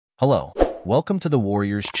Hello, welcome to the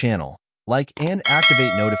Warriors channel. Like and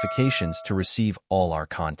activate notifications to receive all our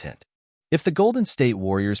content. If the Golden State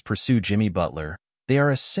Warriors pursue Jimmy Butler, they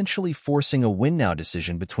are essentially forcing a win-now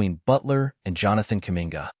decision between Butler and Jonathan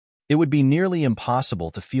Kuminga. It would be nearly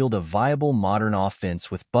impossible to field a viable modern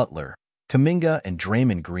offense with Butler, Kuminga, and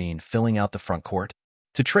Draymond Green filling out the front court.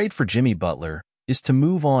 To trade for Jimmy Butler is to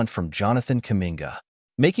move on from Jonathan Kuminga.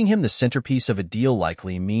 Making him the centerpiece of a deal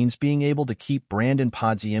likely means being able to keep Brandon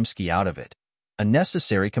Podziemski out of it, a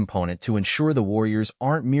necessary component to ensure the Warriors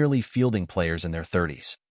aren't merely fielding players in their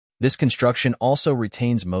 30s. This construction also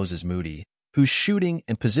retains Moses Moody, whose shooting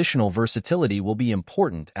and positional versatility will be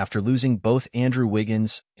important after losing both Andrew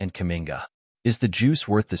Wiggins and Kuminga. Is the juice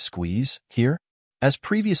worth the squeeze here? As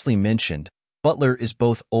previously mentioned, Butler is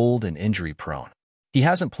both old and injury-prone. He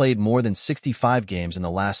hasn't played more than 65 games in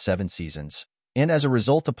the last 7 seasons, and as a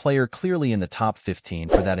result a player clearly in the top 15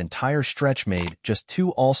 for that entire stretch made just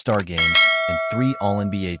 2 All-Star games and 3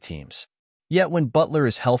 All-NBA teams. Yet when Butler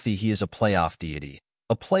is healthy he is a playoff deity,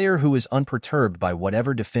 a player who is unperturbed by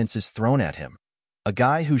whatever defense is thrown at him, a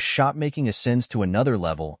guy whose shot-making ascends to another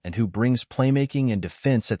level and who brings playmaking and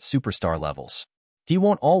defense at superstar levels. He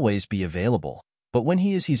won't always be available, but when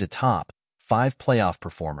he is he's a top 5 playoff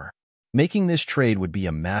performer. Making this trade would be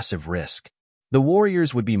a massive risk. The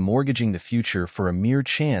Warriors would be mortgaging the future for a mere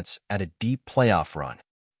chance at a deep playoff run.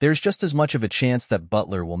 There's just as much of a chance that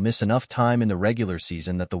Butler will miss enough time in the regular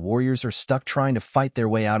season that the Warriors are stuck trying to fight their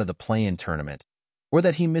way out of the play-in tournament, or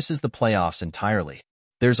that he misses the playoffs entirely.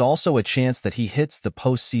 There's also a chance that he hits the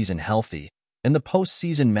postseason healthy, and the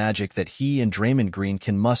postseason magic that he and Draymond Green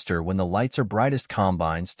can muster when the lights are brightest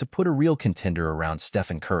combines to put a real contender around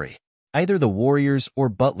Stephen Curry. Either the Warriors or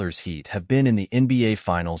Butler's Heat have been in the NBA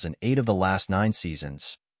Finals in 8 of the last 9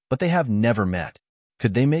 seasons, but they have never met.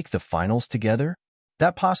 Could they make the finals together?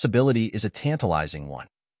 That possibility is a tantalizing one.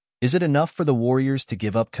 Is it enough for the Warriors to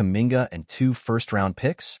give up Kuminga and 2 first-round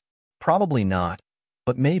picks? Probably not,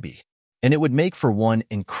 but maybe. And it would make for one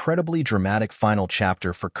incredibly dramatic final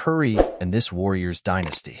chapter for Curry and this Warriors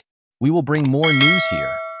dynasty. We will bring more news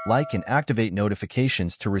here. Like and activate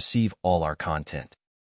notifications to receive all our content.